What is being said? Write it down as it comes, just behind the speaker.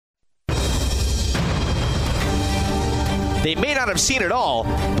They may not have seen it all,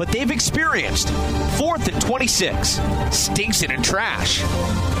 but they've experienced 4th and 26, stinks it in trash,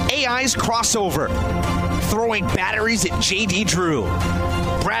 AI's crossover, throwing batteries at J.D. Drew,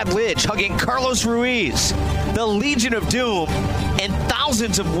 Brad Lidge hugging Carlos Ruiz, the Legion of Doom, and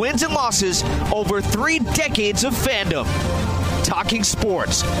thousands of wins and losses over 3 decades of fandom. Talking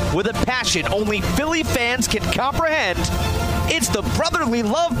sports with a passion only Philly fans can comprehend. It's the Brotherly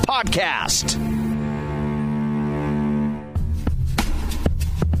Love Podcast.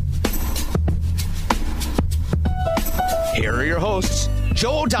 Here are your hosts,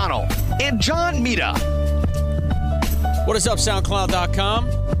 Joe O'Donnell and John Mita. What is up, SoundCloud.com?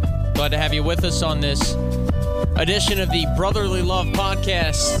 Glad to have you with us on this edition of the Brotherly Love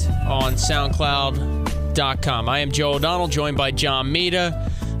Podcast on SoundCloud.com. I am Joe O'Donnell, joined by John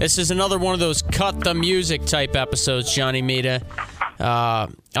Mita. This is another one of those cut the music type episodes, Johnny Mita.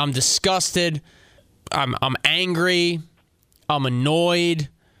 I'm disgusted. I'm angry. I'm annoyed.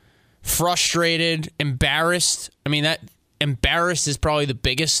 Frustrated. Embarrassed. I mean, that embarrassed is probably the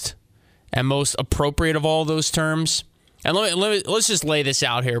biggest and most appropriate of all those terms. And let's just lay this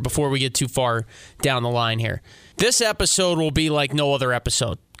out here before we get too far down the line here. This episode will be like no other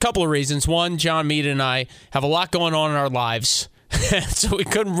episode. Couple of reasons. One, John Mita and I have a lot going on in our lives, so we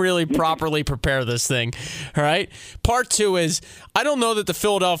couldn't really properly prepare this thing. All right? Part two is, I don't know that the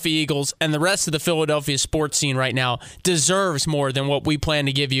Philadelphia Eagles and the rest of the Philadelphia sports scene right now deserves more than what we plan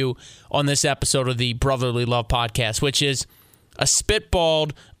to give you on this episode of the Brotherly Love Podcast, which is a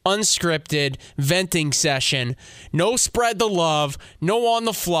spitballed, unscripted venting session. No spread the love, no on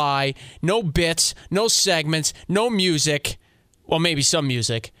the fly, no bits, no segments, no music. Well, maybe some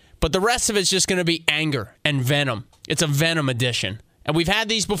music, but the rest of it's just going to be anger and venom. It's a venom edition. And we've had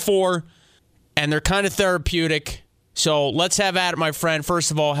these before, and they're kind of therapeutic. So let's have at it, my friend.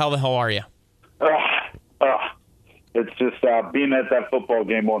 First of all, how the hell are you? It's just being at that football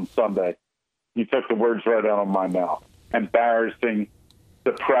game on Sunday. You took the words right out of my mouth. Embarrassing,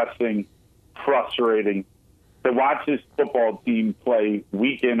 depressing, frustrating. To watch this football team play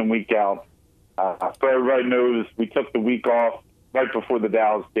week in and week out. So everybody knows we took the week off right before the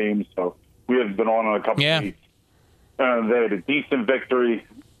Dallas game, so we haven't been on in a couple of weeks. They had a decent victory.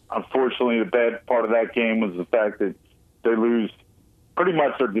 Unfortunately, the bad part of that game was the fact that they lose pretty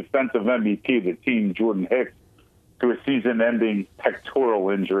much their defensive MVP of the team, Jordan Hicks, to a season-ending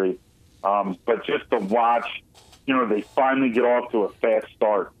pectoral injury. But just to watch, they finally get off to a fast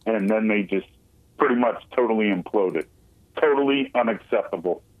start, and then they just pretty much totally imploded. Totally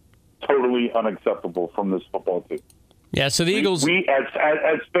unacceptable. Totally unacceptable from this football team. Yeah, so the Eagles... We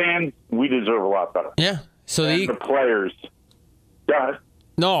as fans, we deserve a lot better. Yeah. So the players...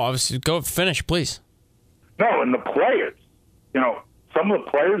 No, go finish, please. No, and the players. Some of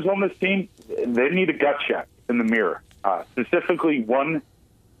the players on this team, they need a gut check in the mirror. Specifically, one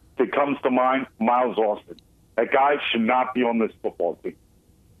that comes to mind, Miles Austin. That guy should not be on this football team.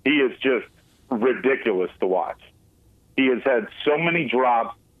 He is just ridiculous to watch. He has had so many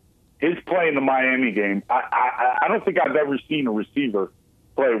drops. His play in the Miami game, I don't think I've ever seen a receiver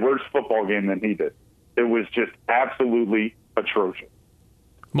play a worse football game than he did. It was just absolutely atrocious.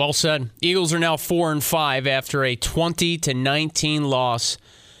 Well said. Eagles are now 4-5 after a 20-19 loss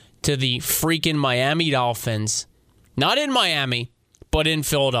to the freaking Miami Dolphins. Not in Miami, but in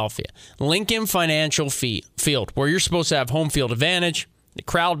Philadelphia. Lincoln Financial Field, where you're supposed to have home field advantage, the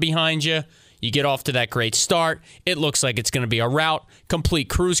crowd behind you. You get off to that great start. It looks like it's going to be a rout, complete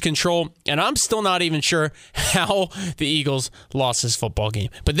cruise control, and I'm still not even sure how the Eagles lost this football game.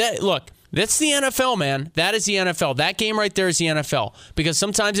 But that's the NFL, man. That is the NFL. That game right there is the NFL, because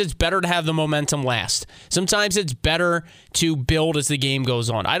sometimes it's better to have the momentum last. Sometimes it's better to build as the game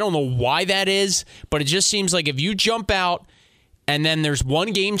goes on. I don't know why that is, but it just seems like if you jump out and then there's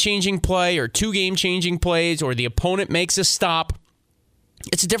one game-changing play or two game-changing plays or the opponent makes a stop,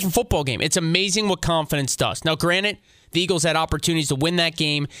 it's a different football game. It's amazing what confidence does. Now, granted, the Eagles had opportunities to win that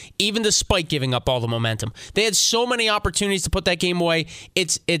game, even despite giving up all the momentum. They had so many opportunities to put that game away.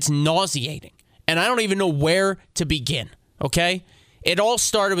 It's nauseating. And I don't even know where to begin, okay? It all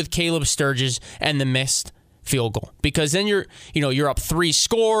started with Caleb Sturgis and the missed field goal. Because then you're up 3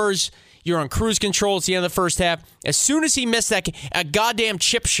 scores, you're on cruise control, it's the end of the first half. As soon as he missed a goddamn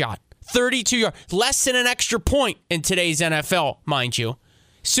chip shot, 32 yards, less than an extra point in today's NFL, mind you.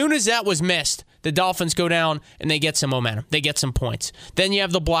 Soon as that was missed, the Dolphins go down and they get some momentum. They get some points. Then you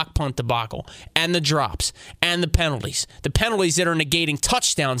have the block punt debacle and the drops and the penalties. The penalties that are negating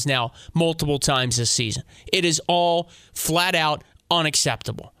touchdowns now multiple times this season. It is all flat out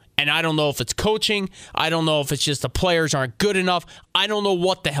unacceptable. And I don't know if it's coaching. I don't know if it's just the players aren't good enough. I don't know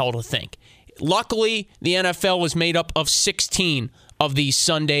what the hell to think. Luckily, the NFL was made up of 16 of these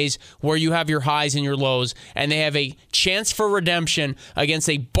Sundays where you have your highs and your lows, and they have a chance for redemption against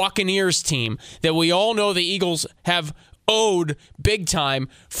a Buccaneers team that we all know the Eagles have owed big time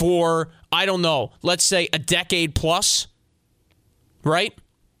for, I don't know, let's say a decade plus, right?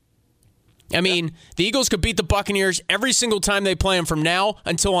 I mean, the Eagles could beat the Buccaneers every single time they play them from now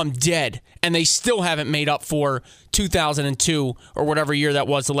until I'm dead, and they still haven't made up for 2002 or whatever year that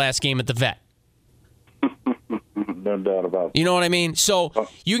was, the last game at the Vet. No doubt about it. You know what I mean? So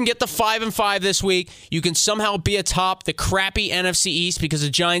you can get the 5-5 this week. You can somehow be atop the crappy NFC East because the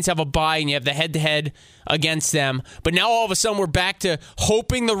Giants have a bye and you have the head-to-head against them. But now all of a sudden we're back to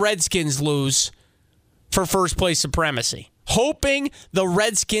hoping the Redskins lose for first place supremacy. Hoping the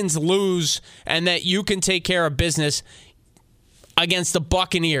Redskins lose and that you can take care of business against the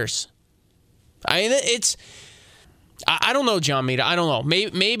Buccaneers. I don't know, John Mita. I don't know.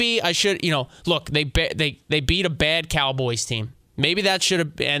 Maybe I should, look, they beat a bad Cowboys team. Maybe that should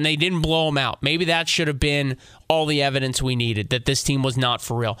have, and they didn't blow them out. Maybe that should have been all the evidence we needed that this team was not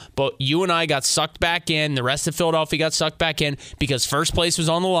for real. But you and I got sucked back in. The rest of Philadelphia got sucked back in because first place was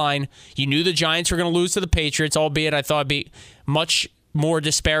on the line. You knew the Giants were going to lose to the Patriots, albeit I thought it'd be much more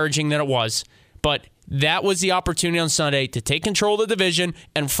disparaging than it was. But that was the opportunity on Sunday to take control of the division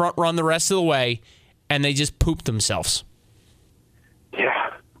and front run the rest of the way, and they just pooped themselves.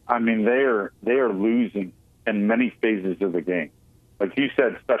 Yeah, I mean they are losing in many phases of the game. Like you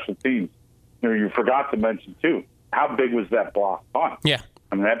said, special teams. You forgot to mention, too, how big was that block punt? Yeah.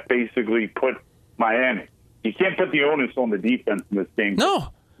 I mean, that basically put Miami. You can't put the onus on the defense in this game. No.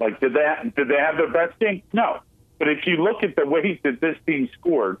 Like, did they have their best game? No. But if you look at the ways that this team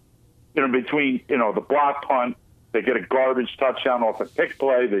scored, between, the block punt, they get a garbage touchdown off a pick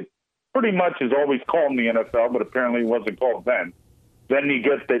play that pretty much is always called in the NFL, but apparently wasn't called then. Then you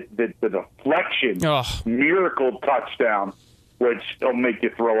get the deflection, miracle touchdown, which will make you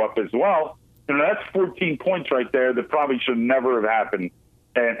throw up as well. That's 14 points right there that probably should never have happened,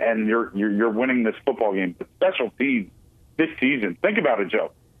 and you're winning this football game. But special teams this season, think about it,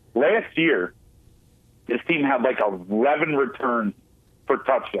 Joe. Last year, this team had like 11 returns for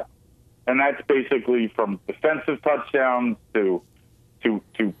touchdowns, and that's basically from defensive touchdowns to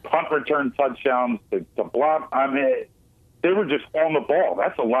punt return touchdowns to block. I mean, they were just on the ball.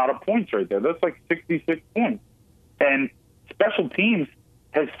 That's a lot of points right there. That's like 66 points, and special teams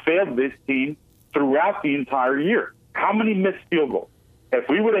has failed this team throughout the entire year. How many missed field goals? If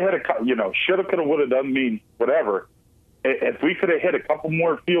we would have hit shoulda, coulda, woulda, doesn't mean whatever. If we could have hit a couple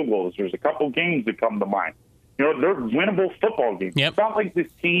more field goals, there's a couple games that come to mind. They're winnable football games. Yep. It's not like this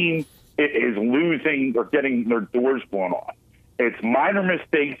team is losing or getting their doors blown off. It's minor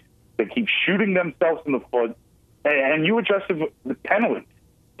mistakes that keep shooting themselves in the foot, and you address it with penalties.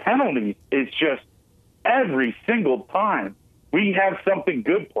 Penalties is just every single time we have something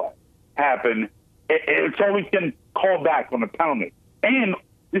good play happen, it's always getting called back on a penalty. And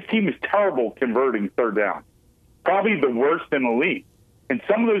this team is terrible converting third down. Probably the worst in the league. And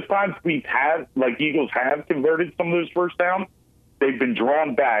some of those times we've had, like Eagles have converted some of those first downs, they've been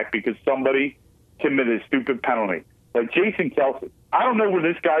drawn back because somebody committed a stupid penalty. Like Jason Kelce. I don't know where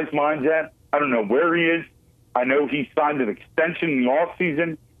this guy's mind's at. I don't know where he is. I know he signed an extension in the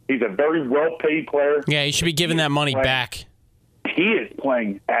offseason. He's a very well-paid player. Yeah, he should be giving that money back. He is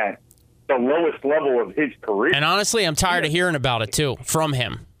playing at the lowest level of his career. And honestly, I'm tired of hearing about it, too, from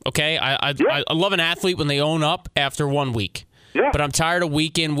him. Okay? I love an athlete when they own up after 1 week. Yeah. But I'm tired of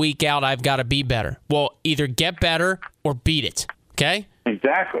week in, week out, I've got to be better. Well, either get better or beat it. Okay?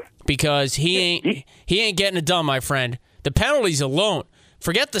 Exactly. Because he ain't getting it done, my friend. The penalties alone.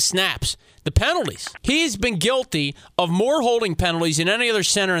 Forget the snaps. The penalties. He's been guilty of more holding penalties than any other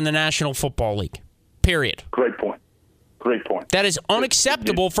center in the National Football League. Period. Great point. That is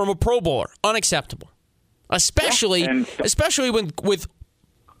unacceptable from a Pro Bowler. Unacceptable. Especially with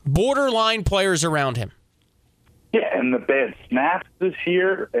borderline players around him. Yeah, and the bad snaps this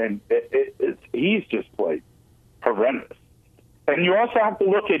year, and he's just played horrendous. And you also have to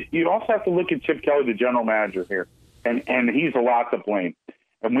look at Chip Kelly, the general manager here, and he's a lot to blame.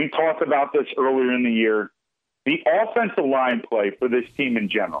 And we talked about this earlier in the year. The offensive line play for this team in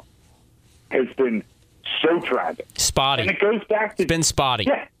general has been so tragic. Spotty. And it goes back to... It's been spotty.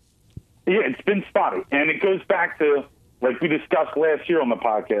 Yeah, it's been spotty. And it goes back to, like we discussed last year on the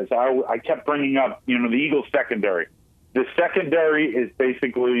podcast, I kept bringing up, the Eagles secondary. The secondary is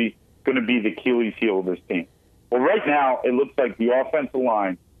basically going to be the Achilles heel of this team. Well, right now, it looks like the offensive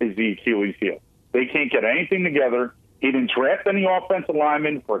line is the Achilles heel. They can't get anything together. He didn't draft any offensive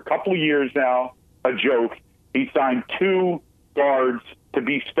linemen for a couple of years now, a joke. He signed 2 guards to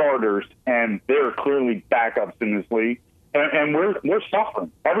be starters, and they're clearly backups in this league. And we're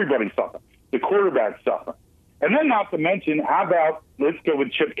suffering. Everybody's suffering. The quarterback's suffering. And then not to mention, how about, let's go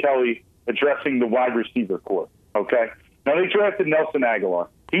with Chip Kelly addressing the wide receiver corps, okay? Now, they drafted Nelson Aguilar.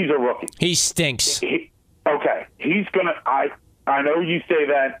 He's a rookie. He stinks. He's going to – I know you say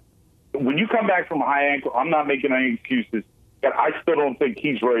that. When you come back from a high ankle, I'm not making any excuses, but I still don't think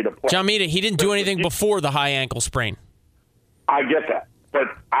he's ready to play. John Mita, he didn't do anything before the high ankle sprain. I get that. But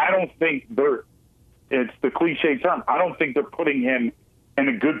I don't think it's the cliche term, I don't think they're putting him in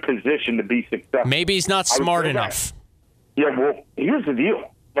a good position to be successful. Maybe he's not smart enough. Yeah, well, here's the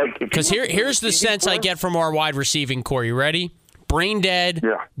deal. Because here's the sense I get from our wide receiving core. You ready? Brain dead,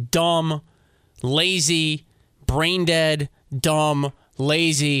 dumb, lazy, brain dead, dumb,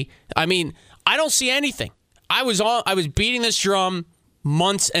 lazy. I mean, I don't see anything. I was beating this drum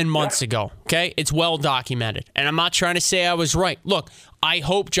months and months ago, okay? It's well documented. And I'm not trying to say I was right. Look, I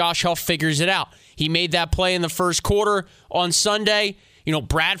hope Josh Huff figures it out. He made that play in the first quarter on Sunday. You know,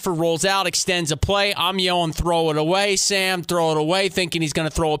 Bradford rolls out, extends a play. I'm yelling, throw it away, Sam, throw it away, thinking he's going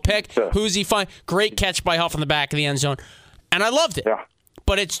to throw a pick. Who's he find? Great catch by Huff in the back of the end zone. And I loved it. Yeah.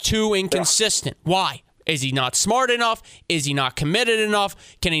 But it's too inconsistent. Yeah. Why? Is he not smart enough? Is he not committed enough?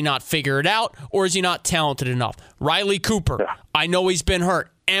 Can he not figure it out? Or is he not talented enough? Riley Cooper, I know he's been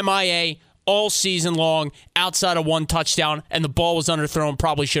hurt. MIA all season long, outside of one touchdown, and the ball was underthrown,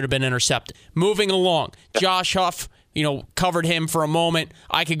 probably should have been intercepted. Moving along, Josh Huff, covered him for a moment.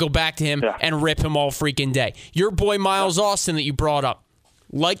 I could go back to him and rip him all freaking day. Your boy Miles Austin that you brought up,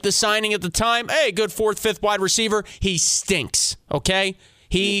 like the signing at the time, hey, good 4th, 5th wide receiver. He stinks, okay?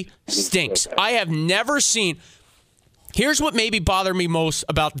 He stinks. I have never seen... Here's what maybe bothered me most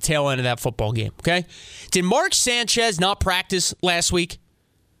about the tail end of that football game, okay? Did Mark Sanchez not practice last week?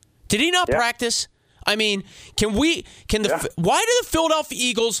 Did he not practice? I mean, why do the Philadelphia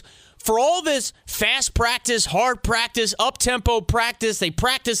Eagles, for all this fast practice, hard practice, up-tempo practice, they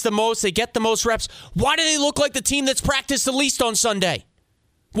practice the most, they get the most reps, why do they look like the team that's practiced the least on Sunday?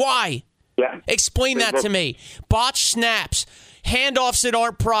 Why? Yeah. Explain that to me. Botched snaps, handoffs that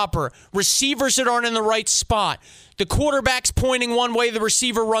aren't proper, receivers that aren't in the right spot. The quarterback's pointing one way, the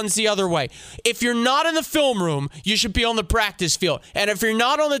receiver runs the other way. If you're not in the film room, you should be on the practice field. And if you're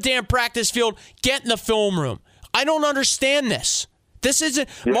not on the damn practice field, get in the film room. I don't understand this. This isn't...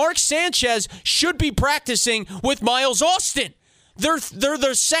 Mark Sanchez should be practicing with Miles Austin. They're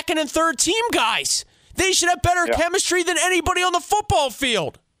their second and third team guys. They should have better chemistry than anybody on the football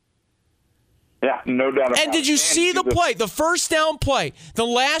field. Yeah, no doubt about it. And did you see the play, the first down play, the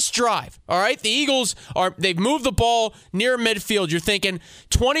last drive? All right, the Eagles they've moved the ball near midfield. You're thinking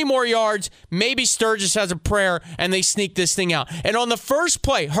 20 more yards, maybe Sturgis has a prayer, and they sneak this thing out. And on the first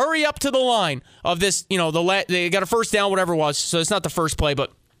play, hurry up to the line of this, they got a first down, whatever it was, so it's not the first play,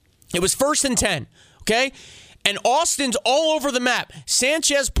 but it was 1st and 10, okay? And Austin's all over the map.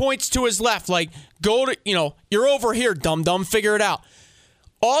 Sanchez points to his left, like, go to, you're over here, dum-dum, figure it out.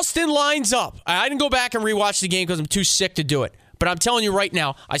 Austin lines up. I didn't go back and rewatch the game because I'm too sick to do it. But I'm telling you right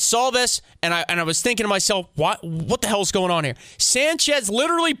now, I saw this, and I was thinking to myself, what the hell's going on here? Sanchez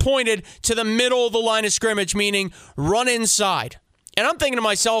literally pointed to the middle of the line of scrimmage, meaning run inside. And I'm thinking to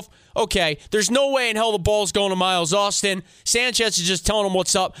myself, okay, there's no way in hell the ball's going to Miles Austin. Sanchez is just telling him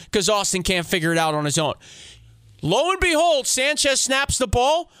what's up because Austin can't figure it out on his own. Lo and behold, Sanchez snaps the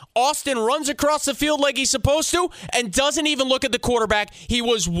ball. Austin runs across the field like he's supposed to and doesn't even look at the quarterback. He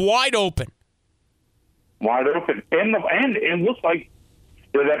was wide open. Wide open. And it looks like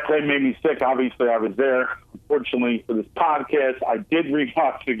that play made me sick. Obviously, I was there. Unfortunately, for this podcast, I did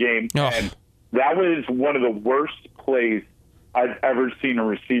rewatch the game. And that was one of the worst plays I've ever seen a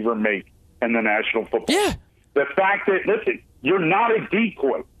receiver make in the National Football League. The fact that, listen, you're not a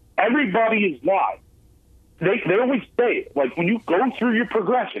decoy. Everybody is live. They always say it. Like, when you go through your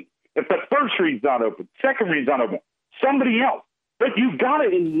progression, if the first read's not open, second read's not open, somebody else. But you've got to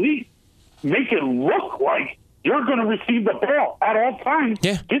at least make it look like you're going to receive the ball at all times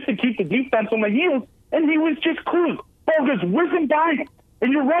just to keep the defense on the heels. And he was just cruising. Ball just whizzing by him.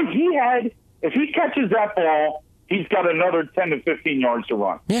 And you're right, if he catches that ball, he's got another 10 to 15 yards to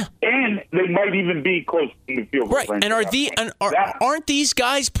run. Yeah. And they might even be close to the field goal range. And aren't these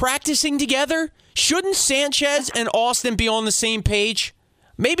guys practicing together? Shouldn't Sanchez and Austin be on the same page?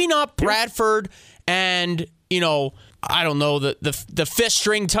 Maybe not Bradford and, I don't know, the fifth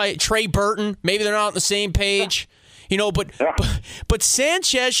string type, Trey Burton. Maybe they're not on the same page. But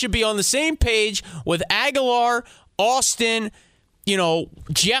Sanchez should be on the same page with Aguilar, Austin,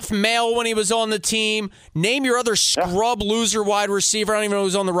 Jeff Mail when he was on the team. Name your other scrub loser wide receiver. I don't even know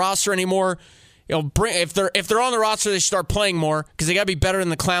who's on the roster anymore. if they're on the roster, they start playing more because they got to be better than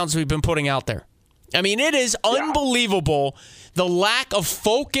the clowns we've been putting out there. I mean, it is unbelievable the lack of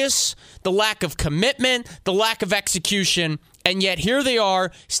focus, the lack of commitment, the lack of execution, and yet here they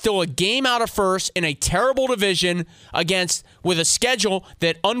are, still a game out of first in a terrible division with a schedule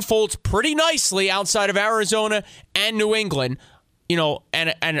that unfolds pretty nicely outside of Arizona and New England.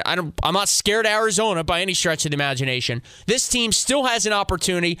 And I'm not scared of Arizona by any stretch of the imagination. This team still has an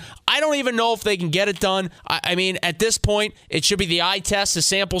opportunity. I don't even know if they can get it done. I mean, at this point, it should be the eye test, the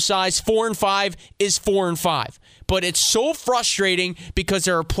sample size. 4-5 is 4-5. But it's so frustrating because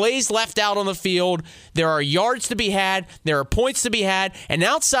there are plays left out on the field. There are yards to be had. There are points to be had. And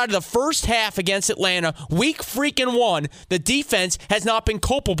outside of the first half against Atlanta, week freaking 1, the defense has not been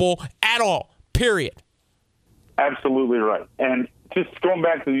culpable at all. Period. Absolutely right. And just going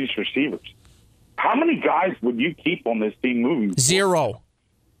back to these receivers, how many guys would you keep on this team moving? Zero.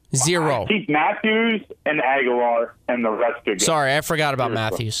 I keep Matthews and Aguilar and the rest of Sorry, I forgot about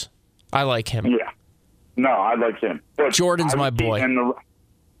Matthews. I like him. Yeah. No, I like him. But Jordan's my boy.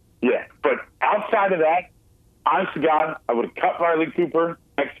 But outside of that, honest to God, I would have cut Riley Cooper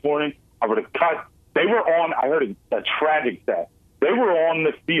next morning. I would have cut. They were on, I heard a tragic stat. They were on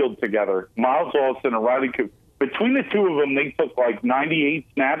the field together, Miles Austin and Riley Cooper. Between the two of them, they took like 98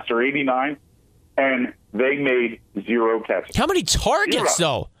 snaps or 89, and they made 0 catches. How many targets,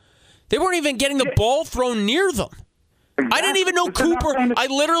 though? They weren't even getting the ball thrown near them. Exactly. I didn't even know Cooper. I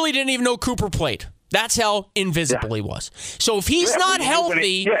literally didn't even know Cooper played. That's how invisible he was. So if he's not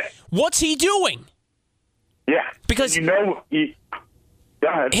healthy, what's he doing? Yeah. Because go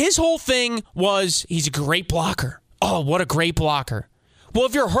ahead. His whole thing was he's a great blocker. Oh, what a great blocker. Well,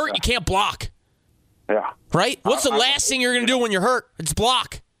 if you're hurt, you can't block. Yeah. Right? What's the last thing you're going to do when you're hurt? It's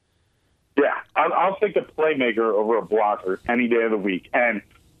block. Yeah. I'll take a playmaker over a blocker any day of the week. And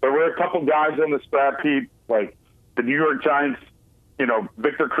there were a couple guys on the scrap heap, like the New York Giants,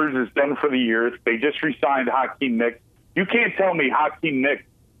 Victor Cruz is done for the year. They just re-signed Hakeem Nicks. You can't tell me Hakeem Nicks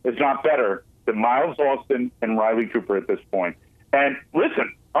is not better than Miles Austin and Riley Cooper at this point. And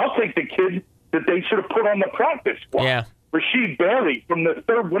listen, I'll take the kid that they should have put on the practice squad. Yeah. Rasheed Bailey from the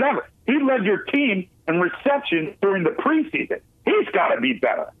third, whatever. He led your team in receptions during the preseason. He's got to be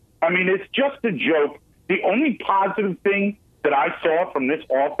better. I mean, it's just a joke. The only positive thing that I saw from this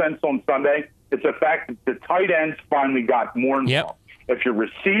offense on Sunday is the fact that the tight ends finally got more involved. Yep. If your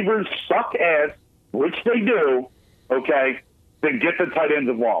receivers suck ass, which they do, okay, then get the tight ends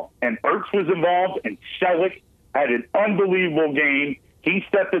involved. And Ertz was involved, and Selleck had an unbelievable game. He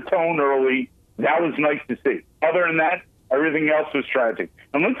set the tone early. That was nice to see. Other than that, everything else was tragic.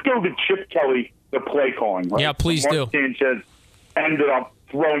 And let's go to Chip Kelly, the play calling. Right? Yeah, please do. Sanchez ended up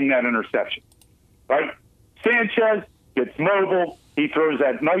throwing that interception. Right? Sanchez gets mobile. He throws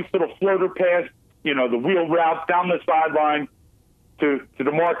that nice little floater pass, the wheel route down the sideline to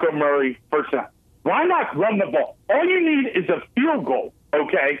DeMarco Murray, first down. Why not run the ball? All you need is a field goal,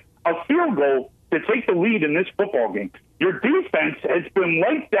 okay? A field goal to take the lead in this football game. Your defense has been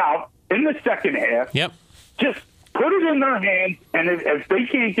wiped out in the second half. Yep. Just put it in their hands, and if they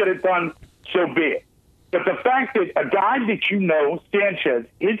can't get it done, so be it. But the fact that a guy that Sanchez,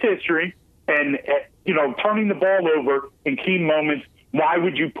 his history, and, turning the ball over in key moments, why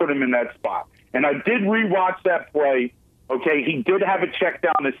would you put him in that spot? And I did rewatch that play. Okay, he did have a check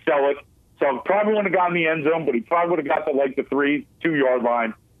down to Selleck, so probably wouldn't have gotten the end zone, but he probably would have got to the 2-yard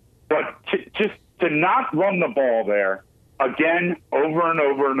line. But just to not run the ball there again, over and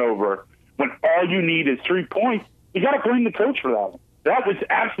over and over, when all you need is 3 points, you got to blame the coach for that one. That was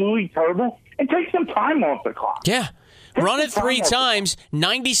absolutely terrible. And take some time off the clock. Yeah. Run it 3 times,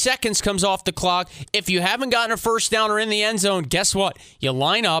 90 seconds comes off the clock. If you haven't gotten a first down or in the end zone, guess what? You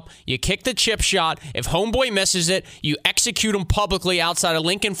line up, you kick the chip shot. If homeboy misses it, you execute him publicly outside of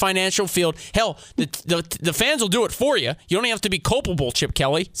Lincoln Financial Field. Hell, the fans will do it for you. You don't even have to be culpable, Chip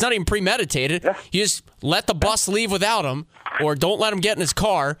Kelly. It's not even premeditated. Yeah. You just let the bus leave without him, or don't let him get in his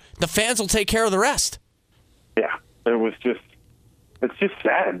car. The fans will take care of the rest. Yeah, it's just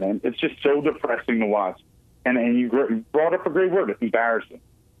sad, man. It's just so depressing to watch. And you brought up a great word. It's embarrassing.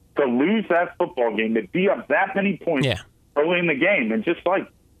 To lose that football game, to be up that many points early in the game, and just at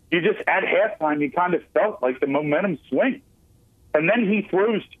halftime, you kind of felt like the momentum swing. And then he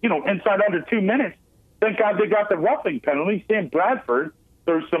throws, inside under 2 minutes. Thank God they got the roughing penalty. Sam Bradford,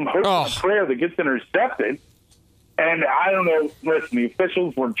 there's some hope and prayer that gets intercepted. And I don't know, listen, the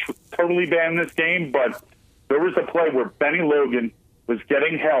officials were totally banned this game, but there was a play where Benny Logan was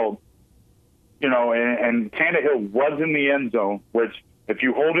getting held, and Tannehill was in the end zone, which if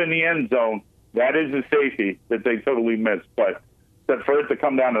you hold in the end zone, that is a safety that they totally missed. But for it to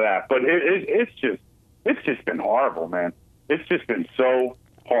come down to that. But it's just been horrible, man. It's just been so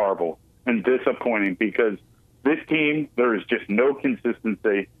horrible and disappointing because this team, there is just no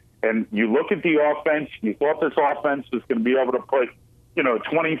consistency. And you look at the offense, you thought this offense was going to be able to put,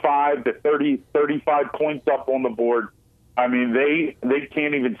 25 to 30, 35 points up on the board. I mean, they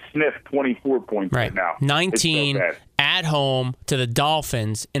can't even sniff 24 points right now. 19 so at home to the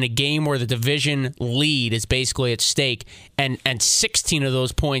Dolphins in a game where the division lead is basically at stake, and 16 of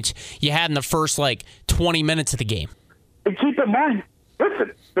those points you had in the first, 20 minutes of the game. And keep in mind,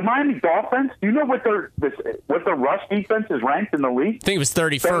 listen, the Miami Dolphins, do you know what their rush defense is ranked in the league? I think it was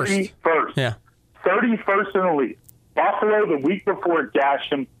 31st. 31st. Yeah. 31st in the league. Buffalo, the week before, gashed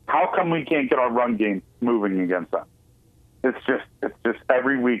them. How come we can't get our run game moving against them? It's just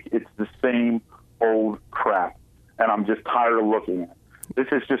every week it's the same old crap, and I'm just tired of looking at it. This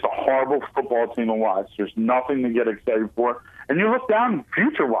is just a horrible football team to watch. There's nothing to get excited for. And you look down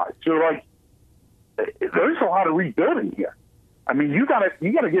future-wise, you're like, there's a lot of rebuilding here. I mean, you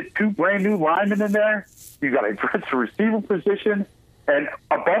gotta get 2 brand new linemen in there. You got to address the receiver position, and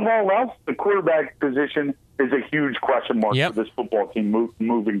above all else, the quarterback position is a huge question mark for this football team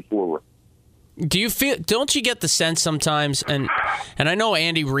moving forward. Don't you get the sense sometimes, and I know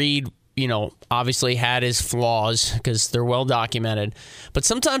Andy Reid, obviously had his flaws because they're well documented, but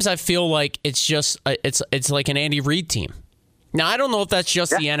sometimes I feel like it's just it's like an Andy Reid team. Now, I don't know if that's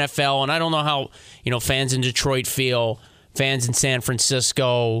just the NFL, and I don't know how, fans in Detroit feel, fans in San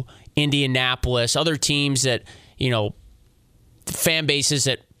Francisco, Indianapolis, other teams that, fan bases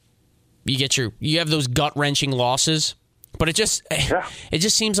that you have those gut-wrenching losses. But it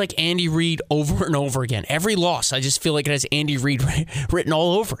just seems like Andy Reid over and over again. Every loss, I just feel like it has Andy Reid written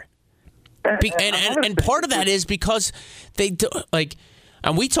all over it. And part of that is because they do,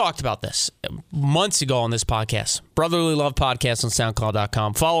 and we talked about this months ago on this podcast, Brotherly Love Podcast on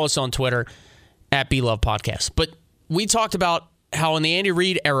SoundCloud.com. Follow us on Twitter at BLovePodcast. But we talked about how in the Andy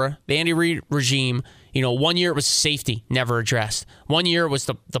Reid era, the Andy Reid regime, 1 year it was safety, never addressed. 1 year it was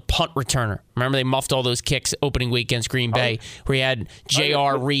the punt returner. Remember they muffed all those kicks opening week against Green Bay, where he had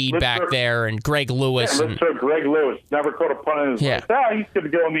J.R. Reed back there and Greg Lewis. Yeah, Greg Lewis never caught a punt in his life. He's going to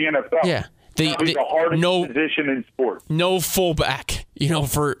go in the NFL. Yeah. The hardest position in sports. No fullback,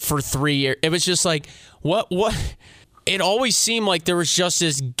 for 3 years. It was just like, what? It always seemed like there was just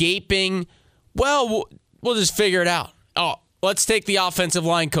this gaping, we'll just figure it out. Oh, let's take the offensive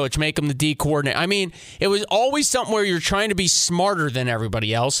line coach, make him the D coordinator. I mean, it was always something where you're trying to be smarter than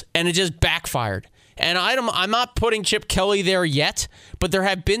everybody else, and it just backfired. And I'm not putting Chip Kelly there yet, but there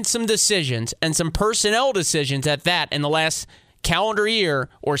have been some decisions and some personnel decisions at that in the last calendar year,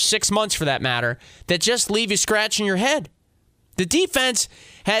 or 6 months for that matter, that just leave you scratching your head. The defense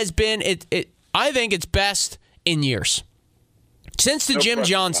has been, I think, its best in years. Since the Jim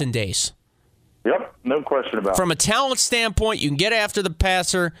Johnson days. Yep, no question about it. From a talent standpoint, you can get after the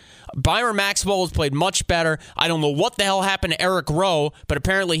passer. Byron Maxwell has played much better. I don't know what the hell happened to Eric Rowe, but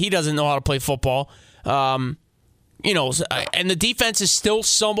apparently he doesn't know how to play football. And the defense is still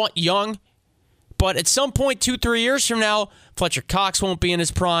somewhat young, but at some point, 2-3 years from now, Fletcher Cox won't be in his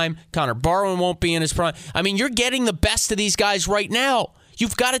prime. Connor Barwin won't be in his prime. I mean, you're getting the best of these guys right now.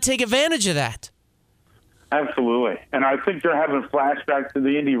 You've got to take advantage of that. Absolutely. And I think they're having flashbacks to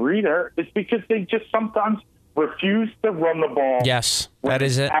the Andy Reid era. It's because they just sometimes refuse to run the ball. Yes, that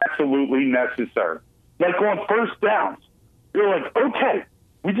is it. Absolutely necessary. Like on first downs, you're like, okay,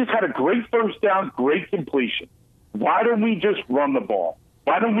 we just had a great first down, great completion. Why don't we just run the ball?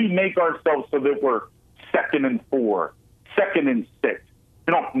 Why don't we make ourselves so that we're 2nd and 4, 2nd and 6?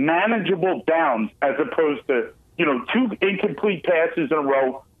 Manageable downs as opposed to, 2 incomplete passes in a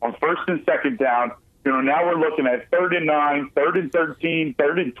row on 1st and 2nd down. Now we're looking at 3rd and 9, 3rd and 13,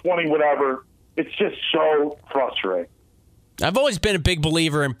 3rd and 20, whatever. It's just so frustrating. I've always been a big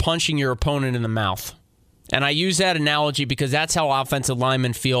believer in punching your opponent in the mouth. And I use that analogy because that's how offensive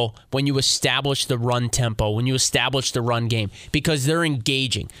linemen feel when you establish the run tempo, when you establish the run game, because they're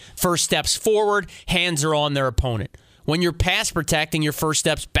engaging. First steps forward, hands are on their opponent. When you're pass protecting, your first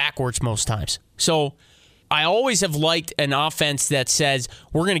steps backwards most times. So I always have liked an offense that says,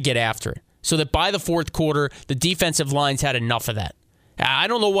 we're going to get after it. So that by the fourth quarter, the defensive lines had enough of that. I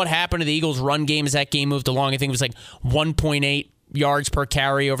don't know what happened to the Eagles' run game as that game moved along. I think it was like 1.8 yards per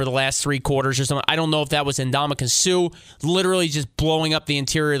carry over the last 3 quarters or something. I don't know if that was Ndamukong Suh literally just blowing up the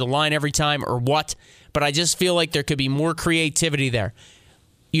interior of the line every time or what, but I just feel like there could be more creativity there.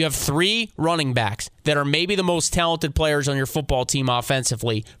 You have 3 running backs that are maybe the most talented players on your football team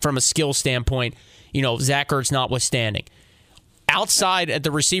offensively from a skill standpoint, Zach Ertz notwithstanding. Outside at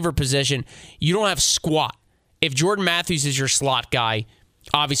the receiver position, you don't have squat. if Jordan Matthews is your slot guy,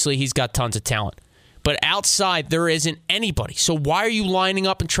 obviously he's got tons of talent. But outside, there isn't anybody. So why are you lining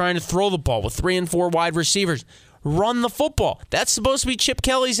up and trying to throw the ball with 3 and 4 wide receivers? Run the football. That's supposed to be Chip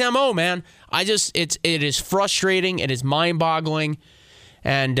Kelly's MO, man. It is frustrating. It is mind-boggling.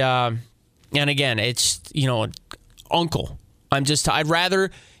 And again, it's, uncle. I'd rather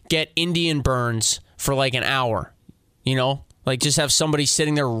get Indian burns for like an hour, like just have somebody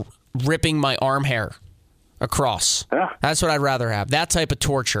sitting there ripping my arm hair across. Yeah. That's what I'd rather have. That type of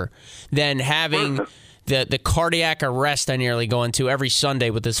torture than having the cardiac arrest I nearly go into every Sunday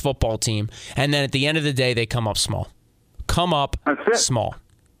with this football team. And then at the end of the day, they come up small. Small.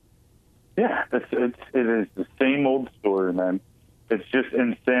 Yeah, it is the same old story, man. It's just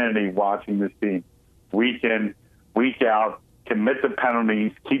insanity watching this team week in, week out, commit the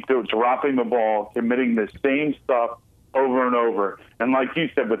penalties, keep dropping the ball, committing the same stuff over and over. And like you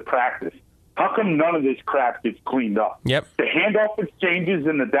said with practice, how come none of this crap gets cleaned up? Yep. The handoff exchanges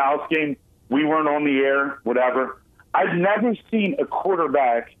in the Dallas game, we weren't on the air, whatever. I've never seen a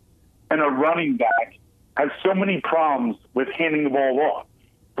quarterback and a running back have so many problems with handing the ball off.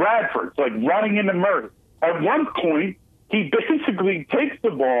 Bradford's like running into Murray. At one point, he basically takes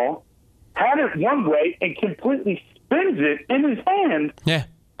the ball, had it one way, and completely spins it in his hand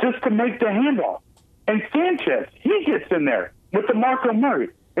just to make the handoff. And Sanchez, he gets in there with the Marco Murray.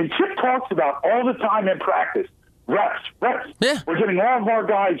 And Chip talks about all the time in practice, reps. Yeah. We're getting all of our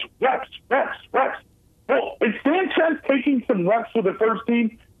guys reps. Well, is Sanchez taking some reps for the first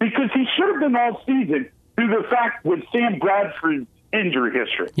team? Because he should have been all season due to the fact with Sam Bradford's injury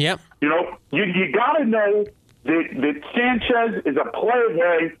history. Yep. You got to know that Sanchez is a play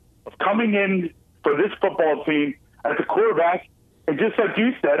away of coming in for this football team as a quarterback. And just like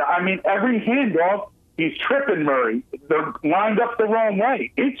you said, every handoff, he's tripping Murray. They're lined up the wrong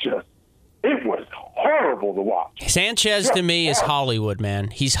way. It was horrible to watch. Sanchez, to me, is Hollywood, man.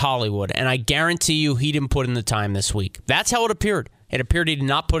 He's Hollywood. And I guarantee you he didn't put in the time this week. That's how it appeared. It appeared he did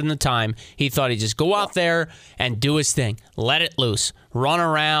not put in the time. He thought he'd just go out there and do his thing. Let it loose. Run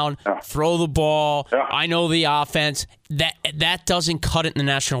around. Throw the ball. I know the offense. That doesn't cut it in the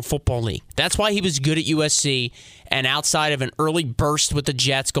National Football League. That's why he was good at USC. And outside of an early burst with the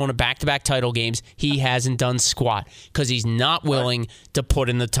Jets going to back-to-back title games, he hasn't done squat because he's not willing to put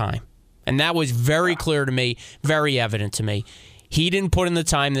in the time. And that was very clear to me, very evident to me. He didn't put in the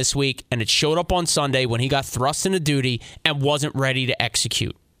time this week, and it showed up on Sunday when he got thrust into duty and wasn't ready to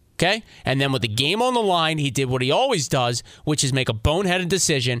execute. Okay? And then with the game on the line, he did what he always does, which is make a boneheaded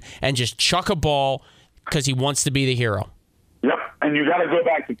decision and just chuck a ball because he wants to be the hero. Yep, and you got to go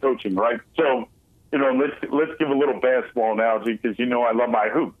back to coaching, right? So, let's give a little basketball analogy because I love my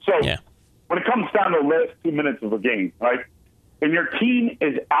hoop. So when it comes down to the last 2 minutes of a game, right, and your team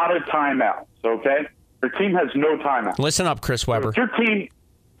is out of timeouts, okay? Your team has no timeout. Listen up, Chris Webber. If your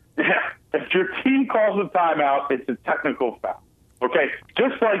team calls a timeout, it's a technical foul. Okay?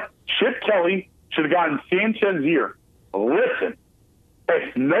 Just like Chip Kelly should have gotten Sanchez's ear. Listen,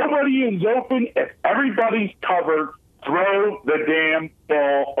 if nobody is open, if everybody's covered, throw the damn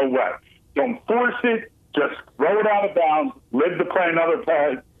ball away. Don't force it. Just throw it out of bounds. Live to play another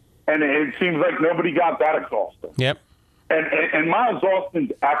play. And it seems like nobody got that across them. Yep. And Miles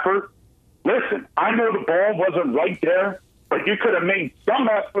Austin's effort, listen, I know the ball wasn't right there, but you could have made some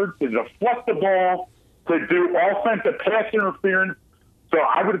effort to deflect the ball, to do offensive pass interference. So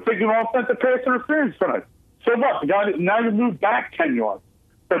I would have taken offensive pass interference from it. So what? The guy now you move back 10 yards.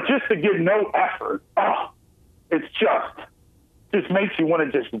 But just to give no effort, it's just makes you want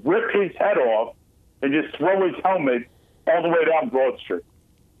to just rip his head off and just throw his helmet all the way down Broad Street.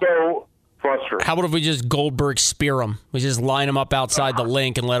 So frustrating. How about if we just Goldberg spear him? We just line him up outside the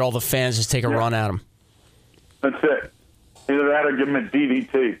link and let all the fans just take a run at him. That's it. Either that or give him a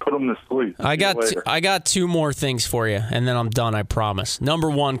DDT. Put him to sleep. I got two more things for you, and then I'm done, I promise. Number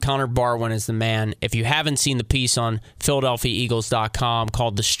one, Connor Barwin is the man. If you haven't seen the piece on PhiladelphiaEagles.com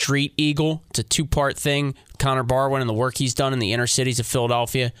called The Street Eagle, it's a two-part thing. Connor Barwin and the work he's done in the inner cities of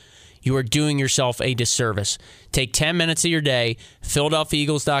Philadelphia. You are doing yourself a disservice. Take 10 minutes of your day,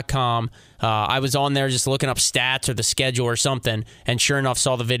 PhiladelphiaEagles.com. I was on there just looking up stats or the schedule or something, and sure enough,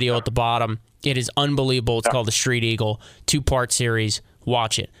 saw the video at the bottom. It is unbelievable. It's called The Street Eagle. Two-part series.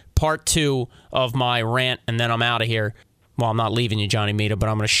 Watch it. Part 2 of my rant, and then I'm out of here. Well, I'm not leaving you, Johnny Mita, but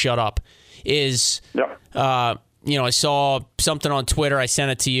I'm going to shut up. I saw something on Twitter. I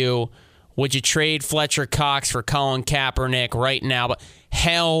sent it to you. Would you trade Fletcher Cox for Colin Kaepernick right now? But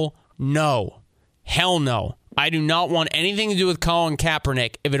hell no. Hell no. I do not want anything to do with Colin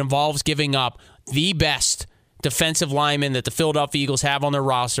Kaepernick if it involves giving up the best defensive linemen that the Philadelphia Eagles have on their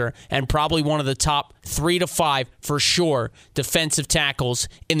roster, and probably one of the top 3 to 5, for sure, defensive tackles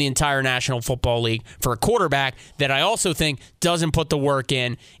in the entire National Football League for a quarterback that I also think doesn't put the work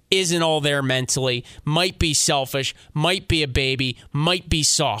in, isn't all there mentally, might be selfish, might be a baby, might be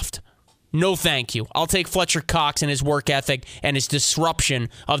soft. No thank you. I'll take Fletcher Cox and his work ethic and his disruption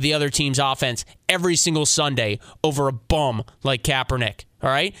of the other team's offense every single Sunday over a bum like Kaepernick. All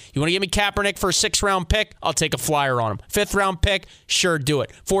right? You want to give me Kaepernick for a 6th-round pick? I'll take a flyer on him. 5th-round pick? Sure, do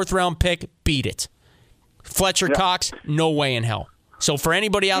it. 4th-round pick? Beat it. Fletcher Cox? No way in hell. So for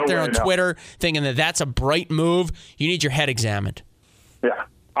anybody out there on Twitter thinking that that's a bright move, you need your head examined. Yeah,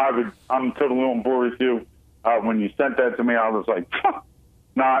 I'm totally on board with you. When you sent that to me, I was like,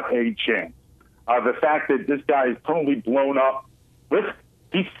 not a chance. The fact that this guy is totally blown up. Listen,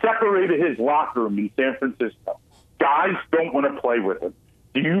 he separated his locker room in San Francisco. Guys don't want to play with him.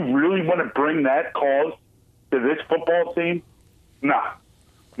 Do you really want to bring that cause to this football team? No,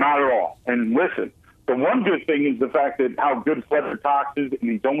 not at all. And listen, the one good thing is the fact that how good Fletcher Cox is,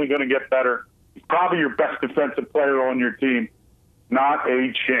 and he's only going to get better. He's probably your best defensive player on your team. Not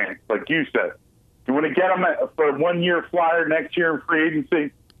a chance. Like you said, you want to get him for a 1-year flyer next year in free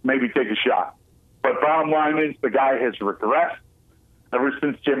agency, maybe take a shot. But bottom line is the guy has regressed. Ever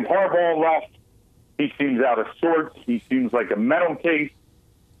since Jim Harbaugh left, he seems out of sorts. He seems like a mental case,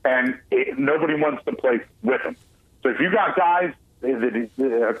 and nobody wants to play with him. So if you got guys,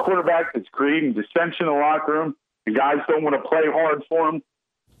 a quarterback that's creating dissension in the locker room, the guys don't want to play hard for him,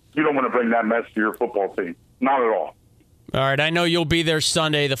 you don't want to bring that mess to your football team. Not at all. All right, I know you'll be there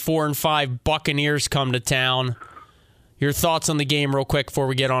Sunday. The 4-5 Buccaneers come to town. Your thoughts on the game real quick before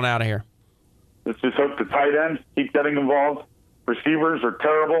we get on out of here. Let's just hope the tight ends keep getting involved. Receivers are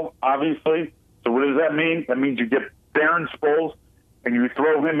terrible, obviously. So what does that mean? That means you get Darren Sproles and you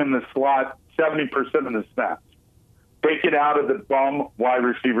throw him in the slot 70% of the snaps. Take it out of the bum wide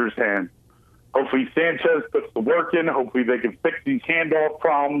receiver's hand. Hopefully Sanchez puts the work in. Hopefully they can fix these handoff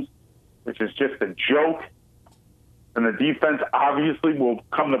problems, which is just a joke. And the defense obviously will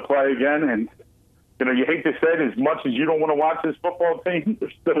come to play again. And, you hate to say it, as much as you don't want to watch this football team,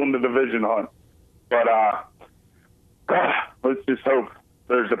 they're still in the division hunt. But let's just hope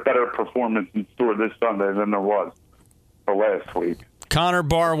there's a better performance in store this Sunday than there was the last week. Connor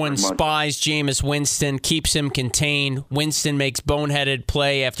Barwin spies Jameis Winston, keeps him contained. Winston makes boneheaded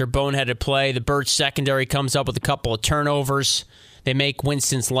play after boneheaded play. The Birch secondary comes up with a couple of turnovers. They make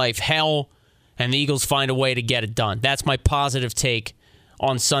Winston's life hell, and the Eagles find a way to get it done. That's my positive take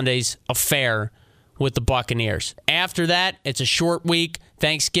on Sunday's affair with the Buccaneers. After that, it's a short week.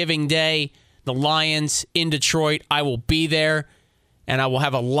 Thanksgiving Day, the Lions in Detroit. I will be there, and I will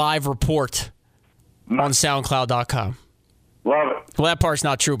have a live report on SoundCloud.com. Love it. Well, that part's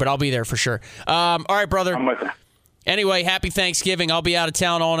not true, but I'll be there for sure. All right, brother. I'm with you. Anyway, happy Thanksgiving. I'll be out of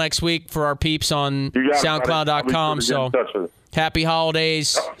town all next week for our peeps on SoundCloud.com. So happy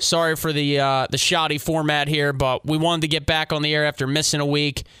holidays. Sorry for the shoddy format here, but we wanted to get back on the air after missing a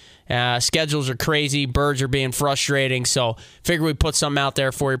week. Schedules are crazy. Birds are being frustrating. So figure we'd put something out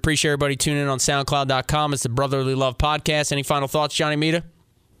there for you. Appreciate everybody tuning in on SoundCloud.com. It's the Brotherly Love Podcast. Any final thoughts, Johnny Mita?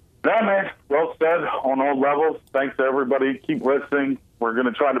 No, man. Well said on all levels. Thanks to everybody. Keep listening. We're going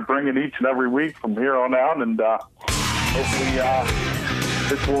to try to bring it each and every week from here on out, and hopefully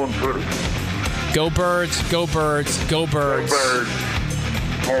this will improve. Go Birds, go Birds, go Birds. Go Birds.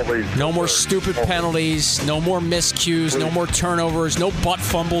 Always no more Birds. stupid penalties, no more miscues, no more turnovers, no butt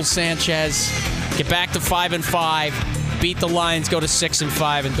fumbles, Sanchez. Get back to 5-5, beat the Lions, go to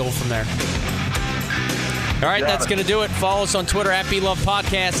 6-5, and go from there. All right, that's going to do it. Follow us on Twitter at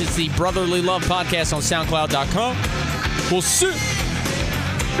BLovePodcast. It's the Brotherly Love Podcast on SoundCloud.com. We'll see.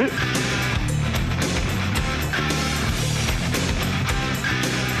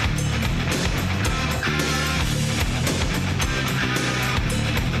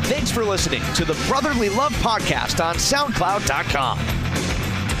 Thanks for listening to the Brotherly Love Podcast on SoundCloud.com.